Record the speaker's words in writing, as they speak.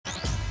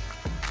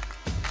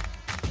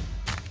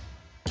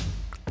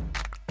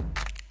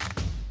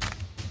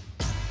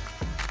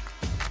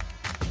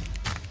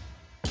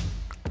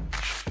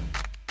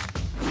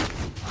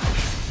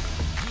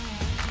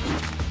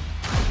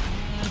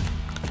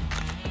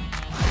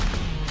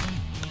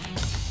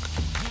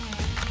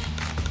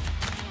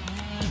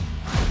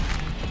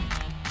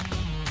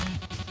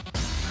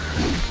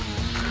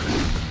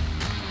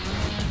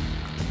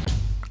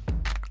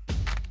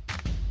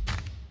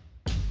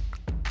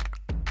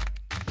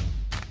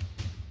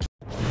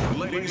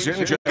Ladies and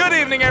gentlemen. Good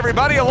evening,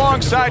 everybody.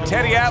 Alongside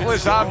Teddy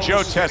Atlas, I'm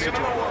Joe Tessitore.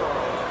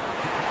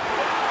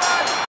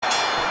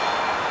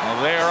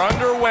 Well, they are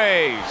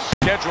underway,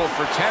 scheduled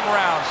for 10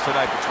 rounds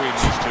tonight between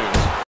these two.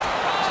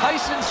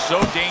 Tyson's so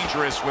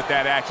dangerous with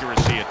that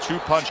accuracy, a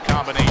two-punch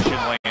combination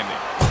landing.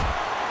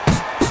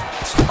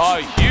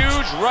 A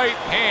huge right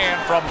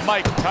hand from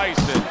Mike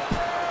Tyson.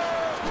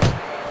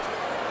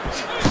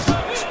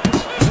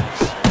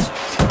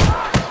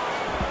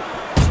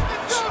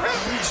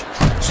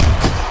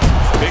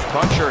 Big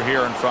puncher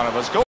here in front of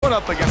us, going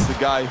up against the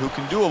guy who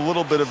can do a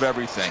little bit of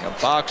everything. A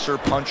boxer,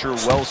 puncher,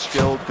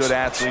 well-skilled, good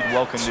athlete,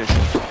 well-conditioned.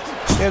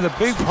 Yeah, the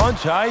big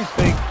puncher, I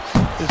think,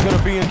 is going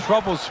to be in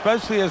trouble,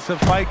 especially as the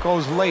fight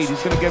goes late.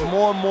 He's going to get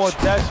more and more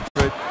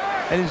desperate,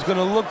 and he's going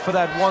to look for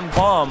that one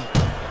bomb.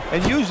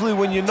 And usually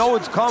when you know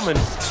it's coming,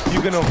 you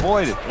can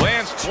avoid it.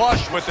 Lands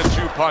flush with the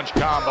two-punch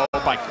combo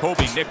by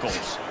Kobe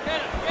Nichols.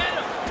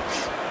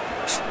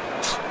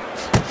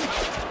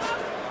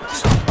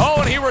 Oh,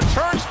 and he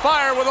returns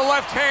fire with a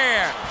left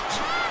hand.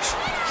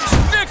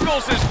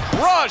 Nichols is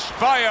crushed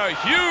by a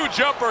huge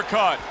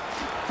uppercut.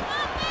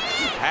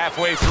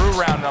 Halfway through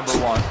round number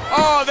one.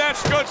 Oh,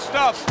 that's good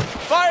stuff.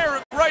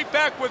 Firing right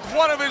back with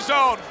one of his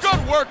own.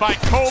 Good work by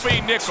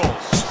Kobe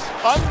Nichols.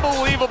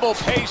 Unbelievable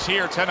pace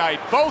here tonight.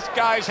 Both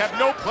guys have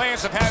no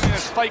plans of having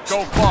this fight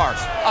go far.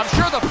 I'm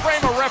sure the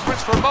frame of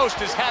reference for most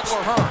is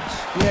Hagler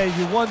Hearns. Yeah,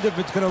 you wonder if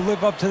it's going to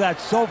live up to that.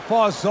 So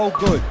far, so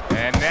good.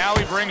 And now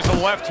he brings the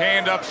left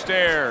hand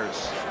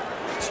upstairs.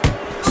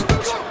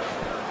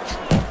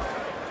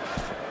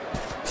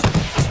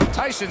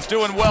 Tyson's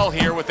doing well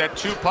here with that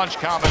two-punch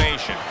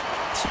combination.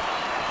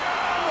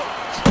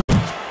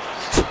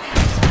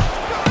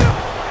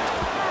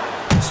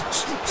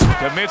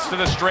 Commits to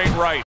the straight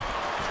right.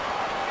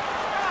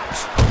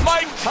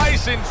 Mike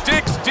Tyson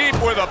digs deep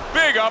with a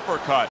big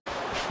uppercut.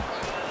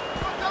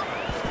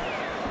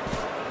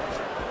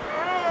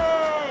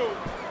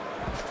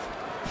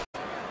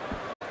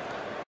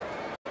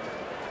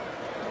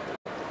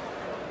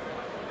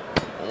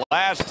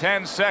 Last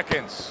 10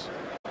 seconds.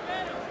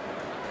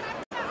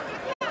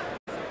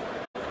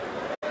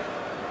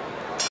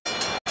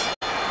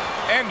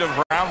 End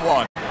of round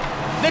one.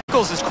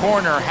 Nichols'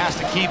 corner has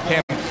to keep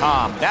him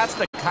calm. That's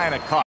the kind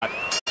of cut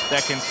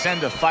that can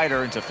send a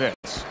fighter into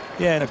fits.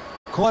 Yeah, and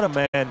a corner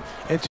man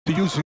into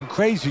using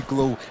crazy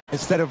glue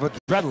instead of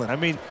adrenaline. I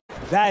mean,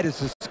 that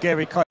is a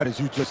scary cut, as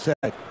you just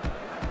said.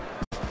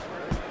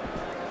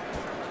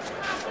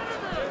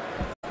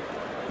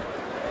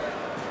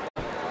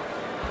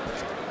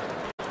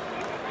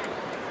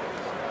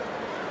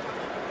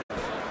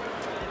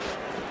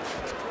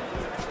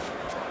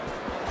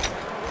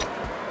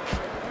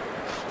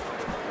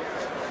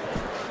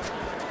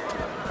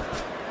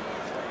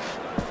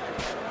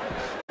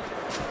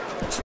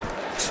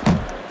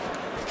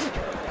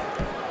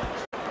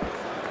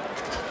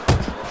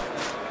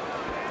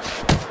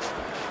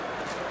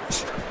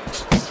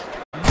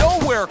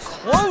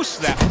 Close,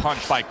 that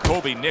punch by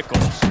Kobe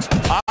Nichols.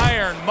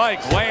 Iron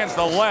Mike lands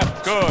the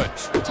left good.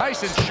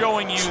 Tyson's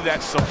showing you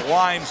that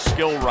sublime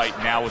skill right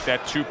now with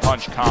that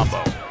two-punch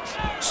combo.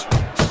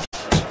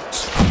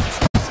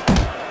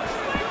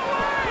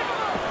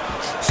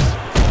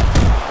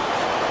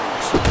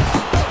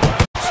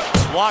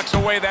 Blocks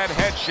away that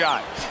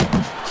headshot.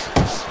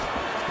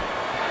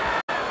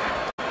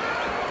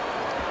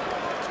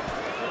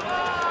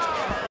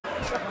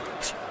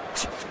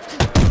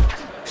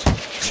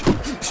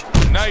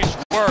 Nice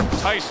work,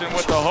 Tyson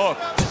with the hook.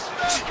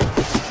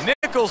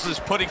 Nichols is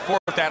putting forth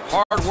that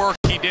hard work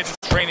he did in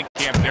training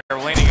camp there,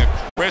 landing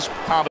a crisp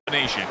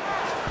combination.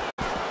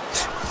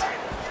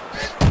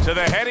 To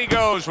the head he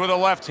goes with a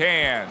left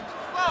hand.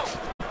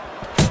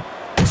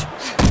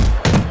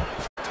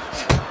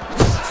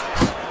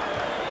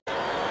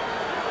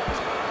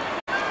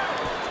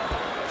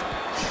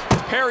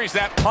 Parries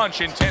that punch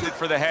intended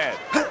for the head.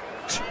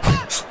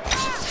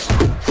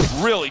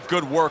 Really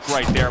good work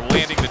right there,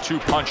 landing the two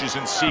punches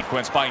in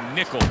sequence by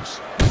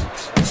Nichols.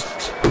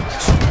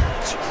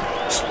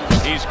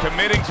 He's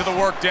committing to the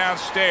work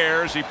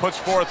downstairs. He puts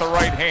forth a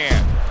right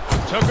hand.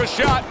 Took a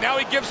shot, now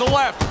he gives a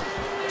left.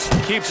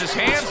 Keeps his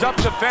hands up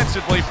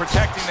defensively,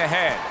 protecting the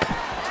head.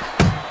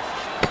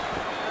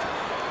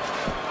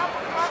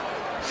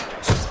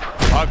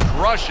 A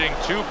crushing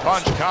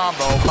two-punch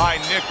combo by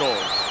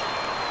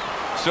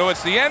Nichols. So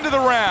it's the end of the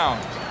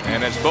round.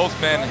 And as both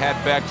men head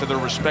back to their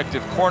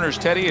respective corners,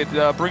 Teddy,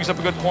 it brings up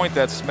a good point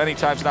that's many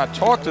times not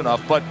talked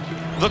enough, but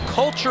the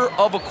culture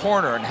of a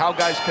corner and how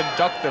guys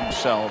conduct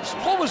themselves.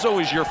 What was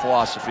always your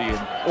philosophy in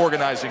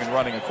organizing and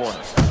running a corner?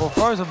 Well,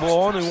 first of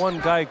all, only one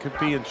guy could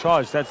be in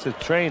charge. That's the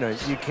trainer.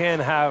 You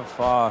can't have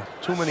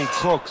too many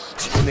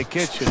cooks in the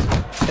kitchen.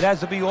 It has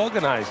to be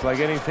organized like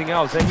anything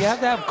else. And you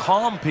have to have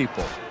calm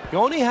people. You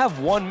only have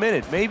 1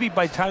 minute. Maybe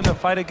by the time the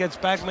fighter gets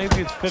back,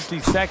 maybe it's 50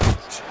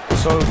 seconds.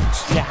 So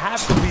you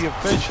have to be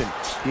efficient.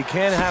 You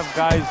can't have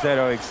guys that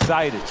are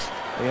excited.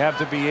 They have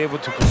to be able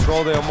to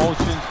control their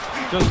emotions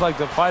just like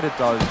the fighter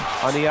does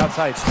on the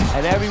outside.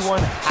 And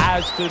everyone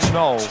has to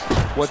know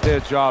what their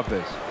job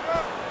is.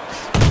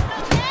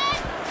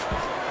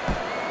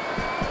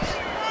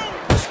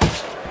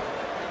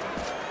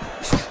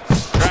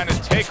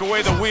 take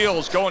away the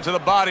wheels, going to the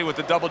body with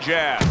the double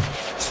jab.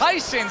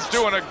 Tyson's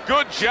doing a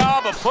good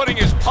job of putting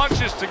his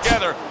punches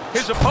together.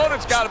 His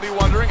opponent's got to be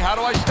wondering, how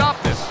do I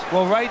stop this?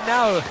 Well, right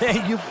now,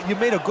 you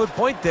made a good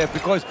point there,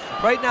 because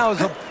right now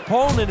his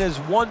opponent is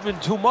wondering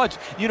too much.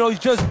 You know, he's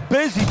just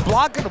busy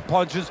blocking the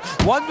punches,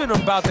 wondering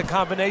about the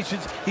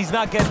combinations. He's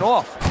not getting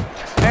off.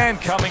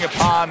 And coming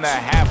upon the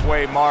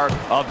halfway mark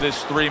of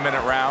this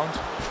 3-minute round.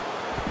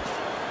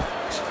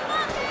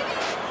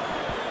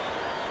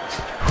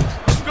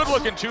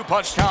 Good-looking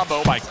two-punch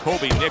combo by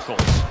Kobe Nichols.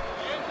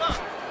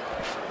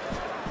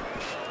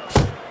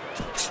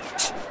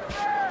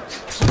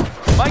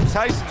 Mike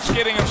Tyson's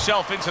getting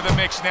himself into the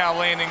mix now,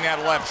 landing that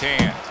left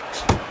hand.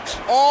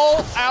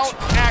 All-out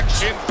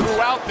action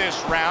throughout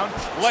this round.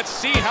 Let's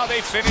see how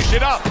they finish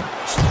it up.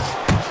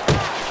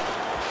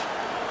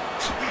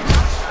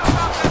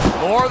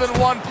 More than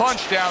one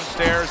punch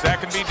downstairs.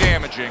 That can be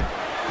damaging.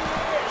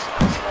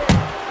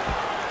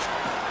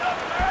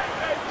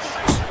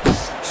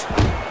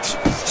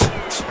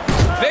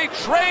 They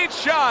trade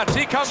shots.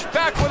 He comes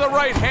back with a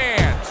right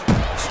hand.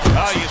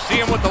 You see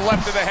him with the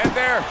left of the head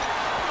there?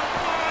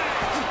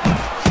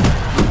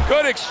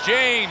 Good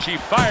exchange. He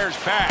fires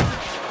back.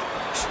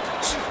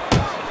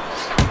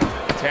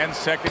 10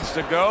 seconds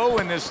to go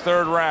in this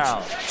third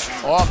round.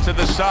 Off to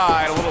the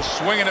side. A little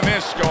swing and a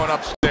miss going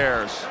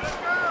upstairs.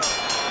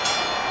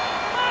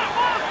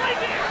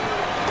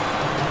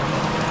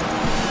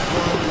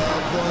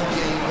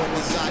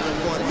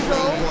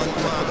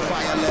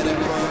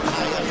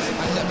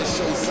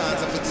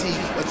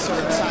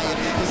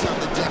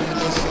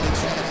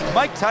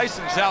 Mike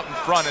Tyson's out in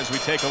front as we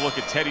take a look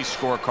at Teddy's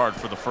scorecard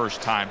for the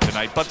first time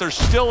tonight, but they're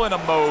still in a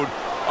mode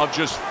of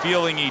just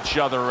feeling each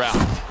other out.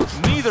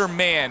 Neither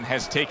man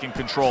has taken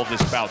control of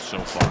this bout so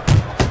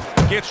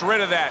far. Gets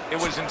rid of that. It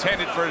was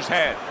intended for his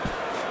head.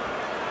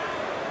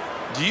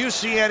 Do you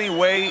see any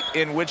way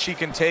in which he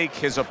can take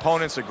his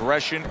opponent's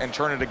aggression and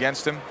turn it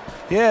against him?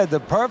 Yeah,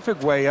 the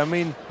perfect way. I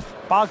mean,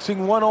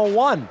 boxing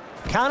 101,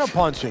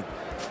 counterpunching.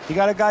 You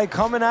got a guy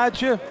coming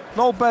at you,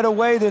 no better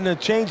way than to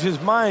change his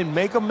mind.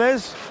 Make him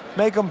miss,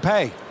 make him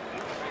pay.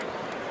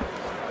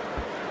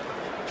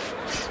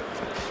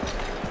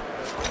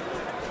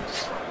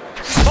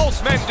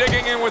 Both men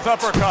digging in with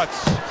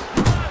uppercuts.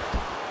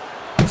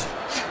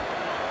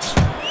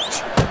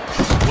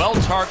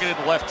 Well-targeted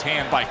left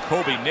hand by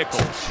Kobe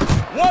Nichols.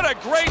 What a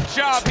great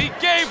job. He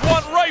gave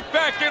one right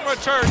back in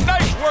return.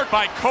 Nice work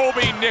by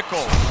Kobe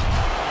Nichols.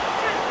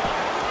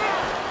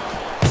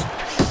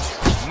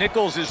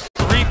 Nichols'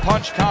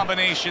 three-punch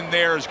combination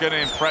there is going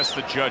to impress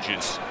the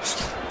judges.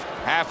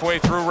 Halfway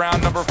through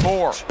round number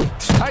 4.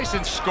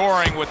 Tyson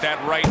scoring with that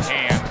right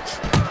hand.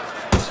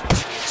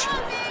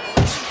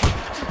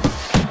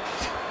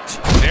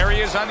 There he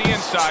is on the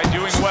inside,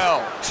 doing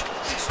well.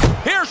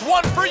 Here's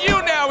one for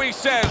you now, he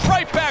says.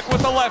 Right back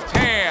with the left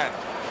hand.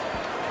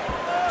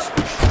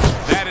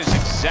 That is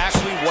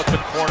exactly what the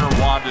corner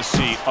wanted to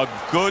see. A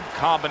good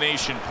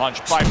combination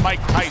punch by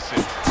Mike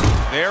Tyson.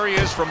 There he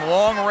is from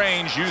long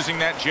range using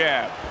that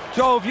jab.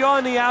 Joe, if you're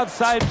on the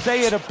outside,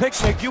 say at a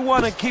picnic, you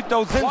want to keep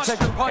those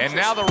insect punches. And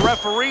now the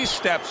referee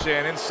steps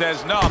in and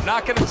says, no, I'm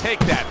not going to take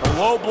that. The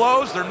low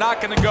blows, they're not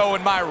going to go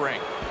in my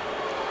ring.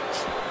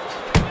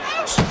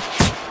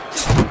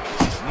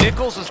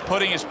 Nichols is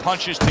putting his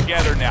punches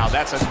together now.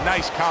 That's a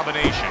nice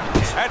combination.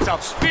 That's a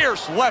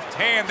fierce left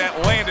hand that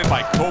landed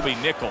by Kobe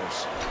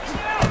Nichols.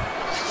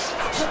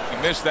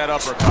 He missed that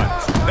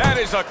uppercut. That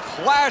is a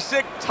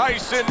classic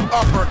Tyson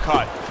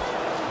uppercut.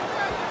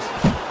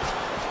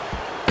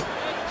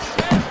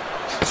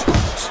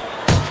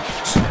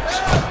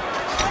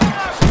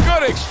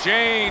 Good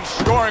exchange,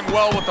 scoring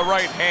well with the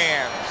right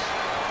hands.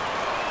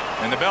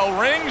 And the bell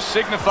rings,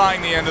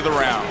 signifying the end of the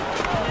round.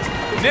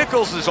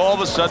 Nichols is all of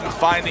a sudden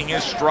finding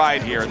his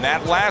stride here. In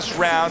that last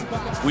round,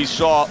 we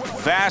saw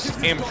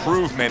vast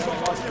improvement.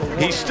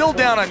 He's still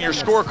down on your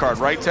scorecard,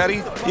 right,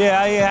 Teddy? Yeah,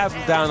 I have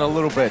him down a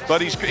little bit.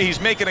 But he's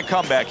making a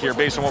comeback here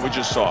based on what we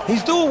just saw.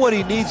 He's doing what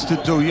he needs to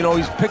do. You know,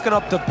 he's picking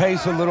up the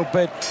pace a little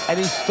bit, and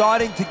he's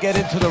starting to get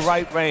into the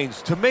right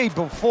range. To me,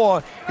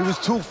 before, he was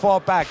too far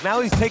back. Now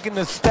he's taking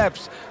the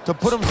steps to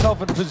put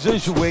himself in a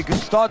position where he can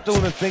start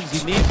doing the things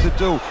he needs to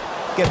do,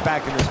 get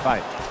back in this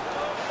fight.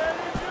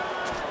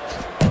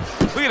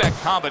 Look at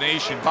that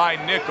combination by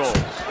Nichols.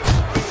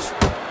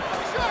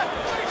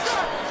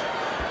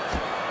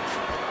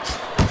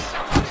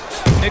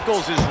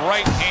 Nichols'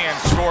 right hand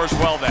scores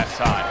well that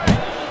time.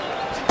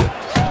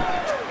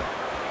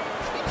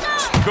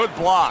 Good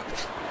block.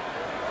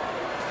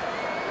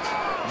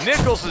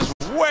 Nichols is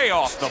way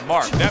off the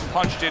mark. That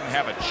punch didn't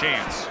have a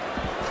chance.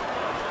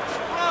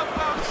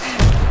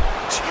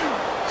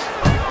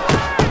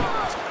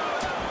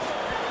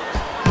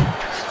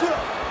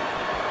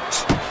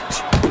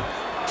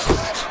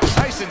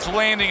 Tyson's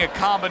landing a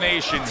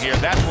combination here.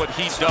 That's what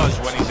he does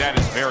when he's at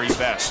his very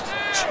best.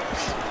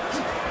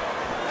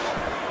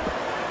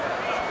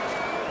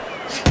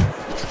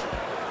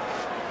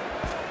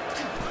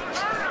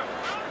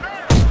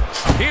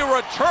 He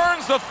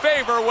returns the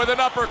favor with an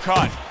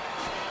uppercut.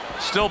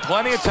 Still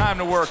plenty of time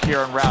to work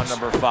here in round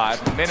number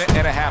 5. A minute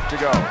and a half to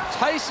go.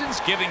 Tyson's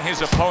giving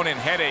his opponent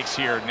headaches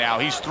here now.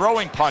 He's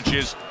throwing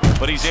punches,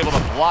 but he's able to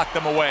block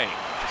them away.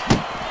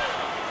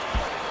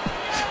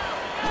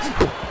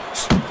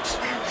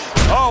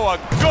 Oh, a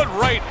good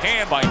right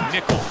hand by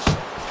Nichols.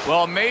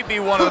 Well, maybe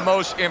one of the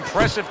most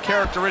impressive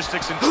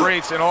characteristics and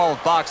traits in all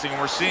of boxing, and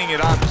we're seeing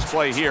it on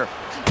display here.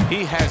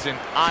 He has an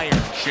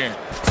iron chin.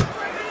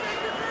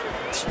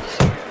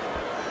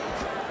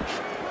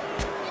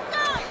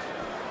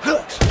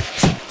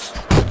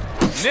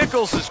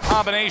 Nichols'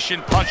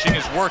 combination punching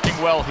is working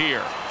well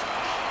here.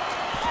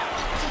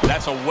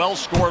 That's a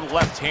well-scored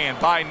left hand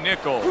by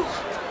Nichols.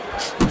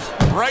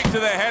 Right to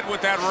the head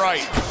with that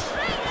right.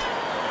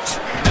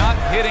 Not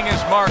hitting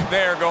his mark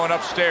there, going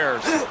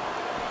upstairs.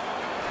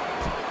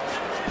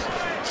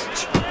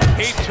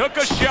 He took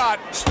a shot,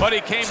 but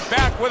he came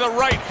back with a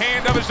right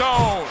hand of his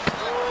own.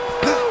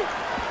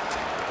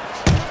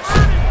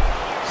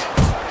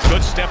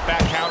 Good step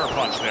back counter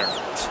punch there.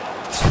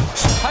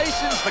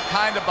 Tyson's the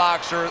kind of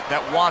boxer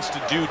that wants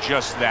to do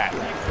just that.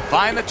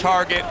 Find the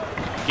target,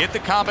 get the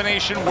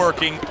combination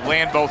working,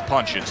 land both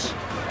punches.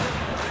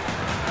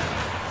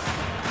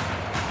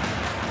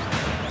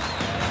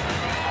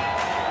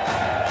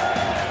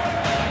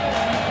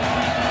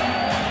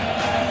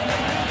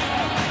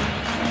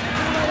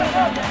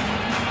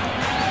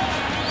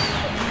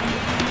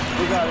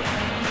 We got it.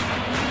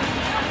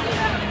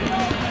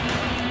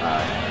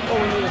 All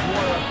we need is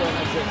one left there, and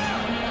that's it.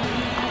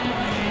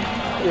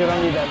 You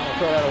don't need that, no.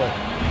 Throw that away.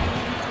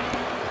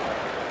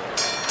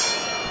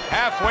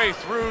 Halfway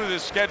through the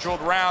scheduled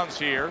rounds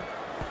here.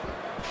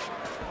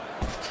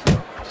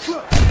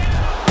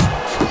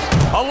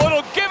 A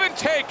little give and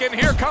take, and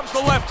here comes the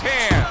left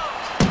hand.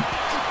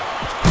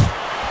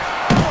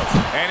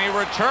 And he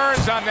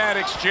returns on that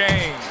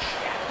exchange.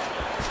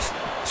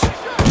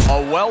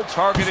 A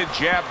well-targeted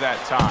jab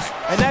that time.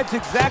 And that's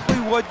exactly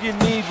what you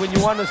need when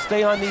you want to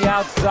stay on the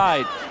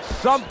outside.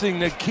 Something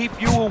to keep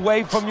you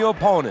away from your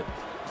opponent.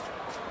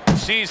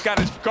 See, he's got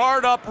his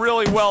guard up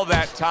really well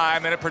that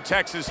time, and it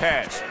protects his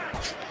head.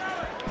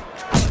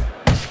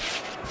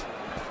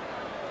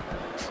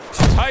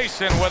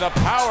 Tyson with a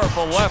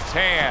powerful left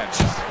hand.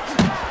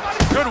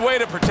 Good way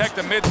to protect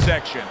the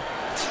midsection.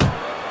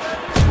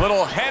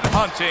 Little head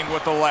hunting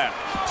with the left.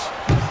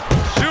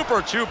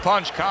 Super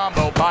two-punch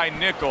combo by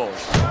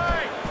Nichols.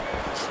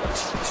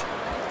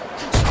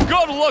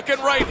 Good looking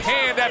right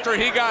hand after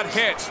he got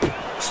hit.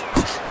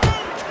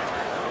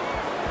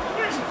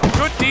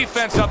 Good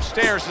defense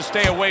upstairs to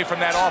stay away from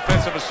that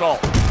offensive assault.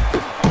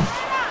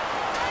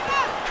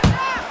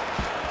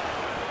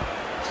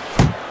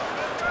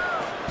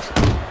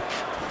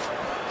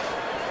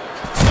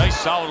 Nice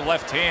solid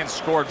left hand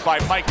scored by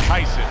Mike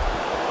Tyson.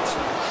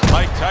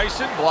 Mike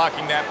Tyson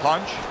blocking that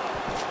punch.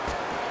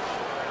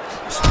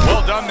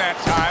 Well done that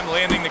time,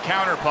 landing the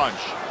counter punch.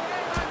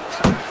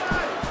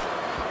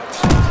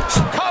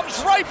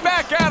 Comes right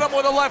back at him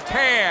with a left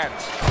hand.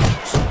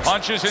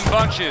 Punches and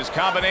bunches,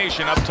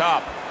 combination up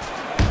top.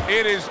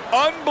 It is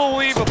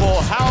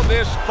unbelievable how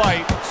this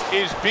fight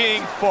is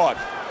being fought.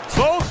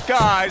 Both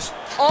guys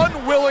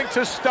unwilling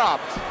to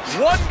stop.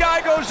 One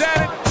guy goes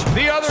at it,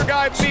 the other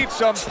guy meets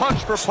him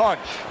punch for punch.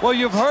 Well,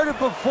 you've heard it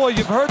before.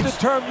 You've heard the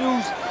term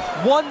used,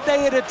 one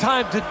day at a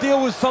time to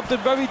deal with something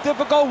very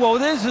difficult. Well,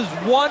 this is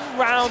one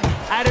round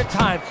at a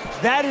time.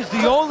 That is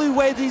the only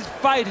way these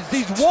fighters,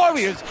 these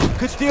warriors,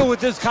 could deal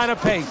with this kind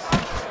of pace.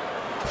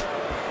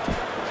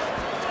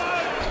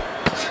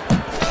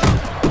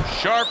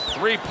 Sharp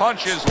 3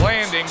 punches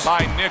landing by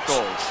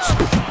Nichols.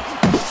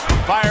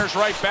 Fires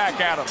right back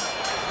at him.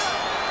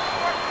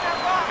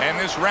 And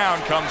this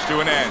round comes to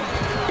an end.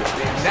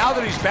 Now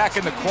that he's back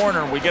in the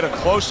corner and we get a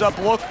close-up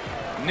look,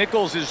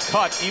 Nichols'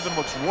 cut even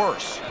looks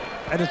worse.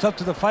 And it's up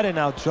to the fighter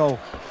now, Joe,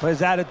 for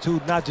his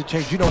attitude not to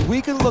change. You know, we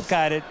can look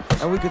at it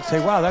and we can say,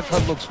 wow, that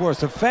cut looks worse.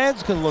 The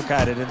fans can look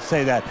at it and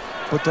say that.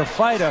 But the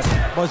fighter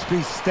must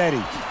be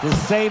steady, the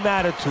same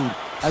attitude,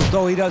 as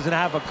though he doesn't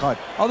have a cut.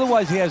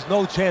 Otherwise, he has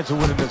no chance of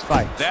winning this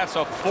fight. That's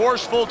a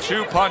forceful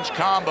 2-punch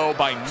combo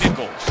by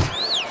Nichols.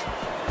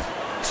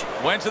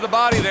 Went to the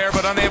body there,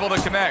 but unable to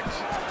connect.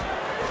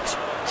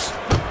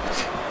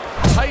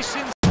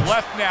 Tyson's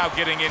left now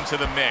getting into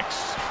the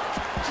mix.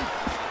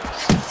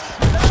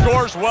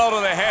 Scores well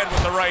to the head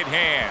with the right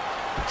hand.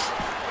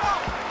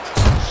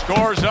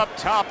 Scores up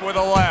top with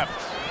a left.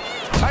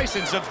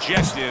 Tyson's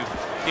objective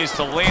is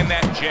to land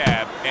that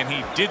jab, and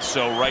he did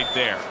so right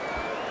there.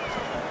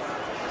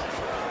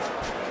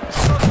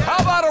 How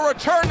about a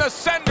return to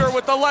sender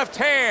with the left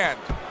hand?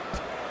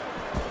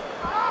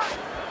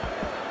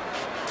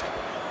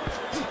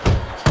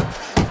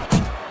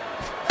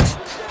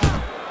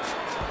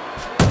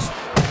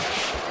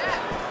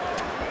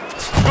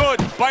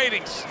 Good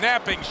biting,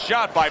 snapping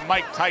shot by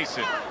Mike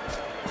Tyson.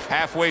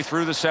 Halfway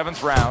through the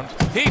 7th round.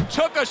 He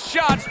took a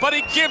shot, but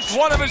he gives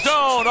one of his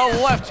own. A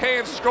left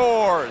hand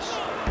scores.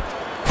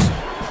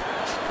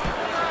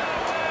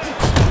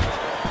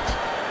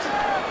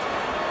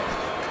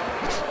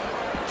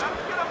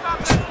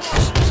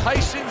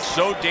 Tyson's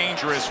so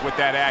dangerous with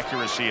that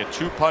accuracy, a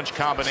two-punch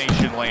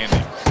combination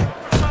landing.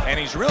 And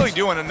he's really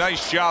doing a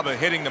nice job of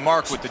hitting the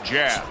mark with the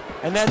jab.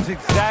 And that's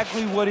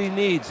exactly what he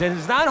needs. And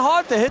it's not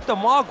hard to hit the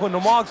mark when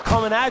the mark's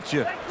coming at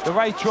you. The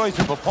right choice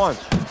of a punch.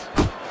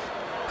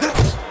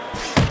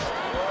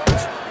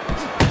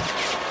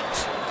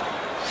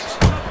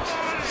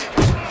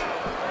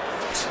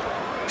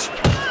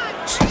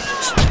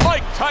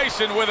 Mike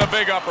Tyson with a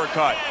big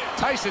uppercut.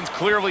 Tyson's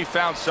clearly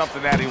found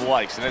something that he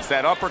likes, and it's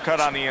that uppercut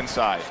on the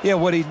inside. Yeah,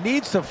 what he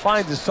needs to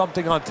find is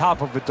something on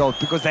top of it, though,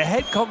 because the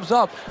head comes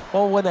up.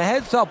 Well, when the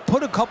head's up,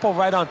 put a couple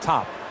right on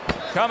top.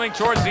 Coming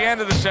towards the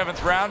end of the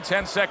 7th round,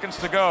 10 seconds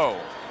to go.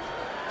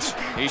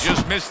 He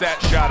just missed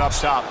that shot up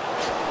top.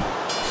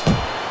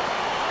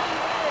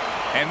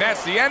 And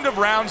that's the end of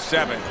round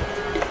 7.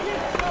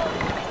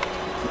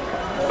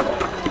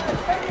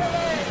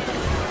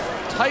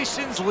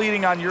 Tyson's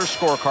leading on your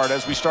scorecard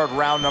as we start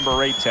round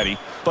number 8, Teddy.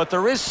 But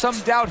there is some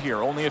doubt here.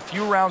 Only a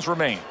few rounds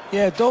remain.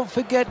 Yeah, don't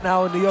forget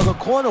now in the other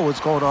corner what's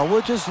going on.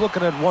 We're just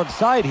looking at one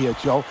side here,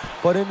 Joe.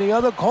 But in the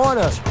other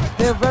corner,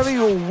 they're very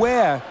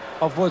aware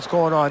of what's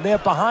going on. They're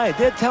behind.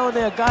 They're telling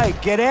their guy,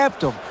 get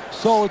after him.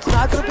 So it's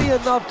not going to be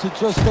enough to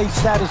just stay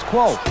status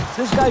quo.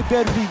 This guy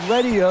better be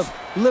ready to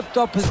lift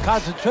up his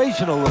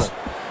concentration a little.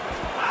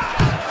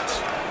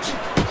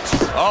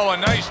 Oh, a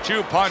nice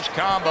two-punch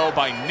combo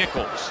by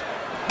Nichols.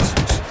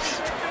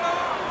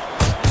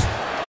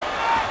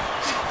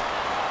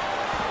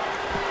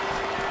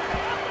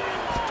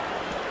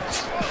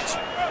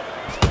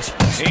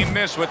 He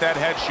missed with that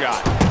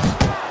headshot.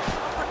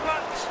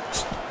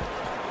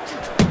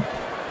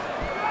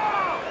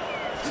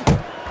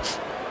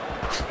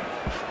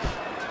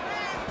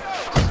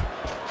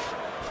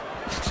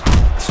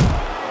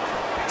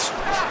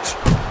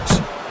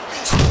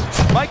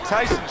 Mike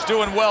Tyson's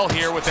doing well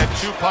here with that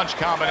two-punch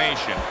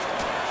combination.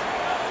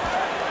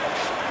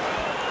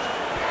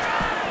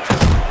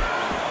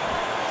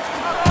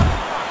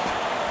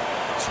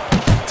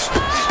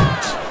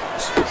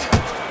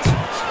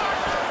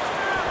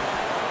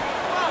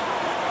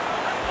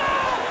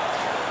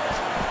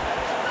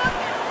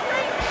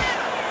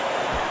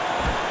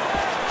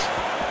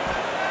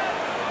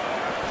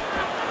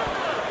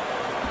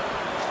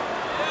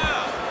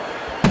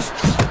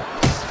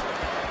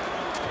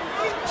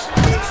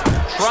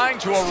 Trying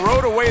to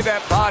erode away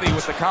that body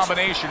with the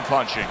combination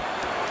punching.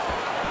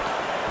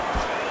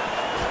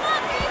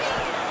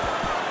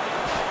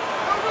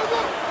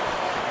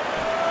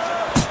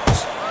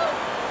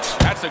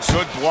 That's a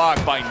good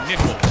block by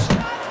Nichols.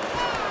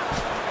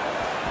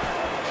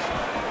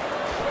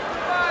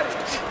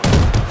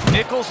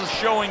 Nichols is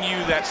showing you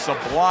that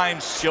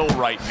sublime skill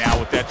right now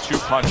with that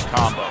two-punch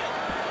combo.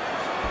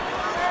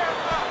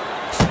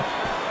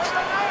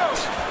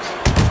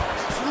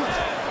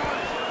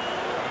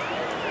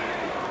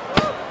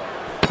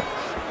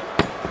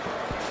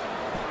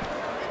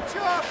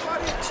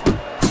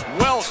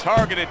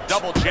 Well-targeted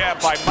double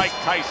jab by Mike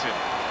Tyson.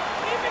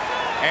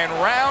 And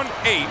round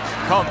 8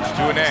 comes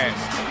to an end.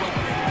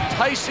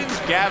 Tyson's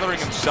gathering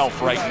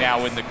himself right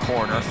now in the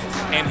corner,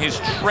 and his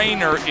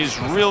trainer is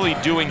really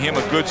doing him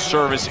a good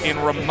service in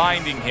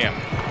reminding him,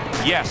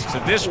 yes, to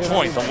this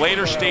point, the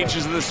later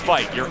stages of this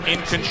fight, you're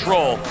in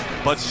control,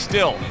 but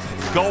still,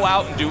 go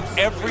out and do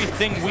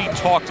everything we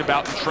talked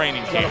about in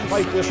training camp.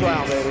 Fight this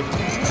round, baby.